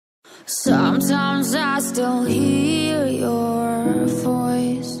Sometimes I still hear your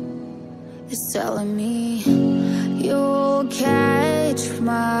voice. It's telling me you'll catch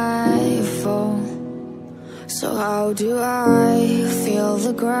my fall. So how do I feel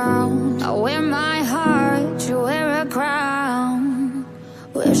the ground? I wear my heart, you wear a crown.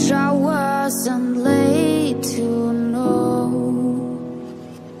 Wish I wasn't late to know.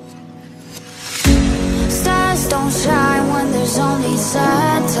 Stars don't shine when there's only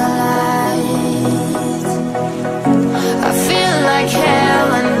sad times.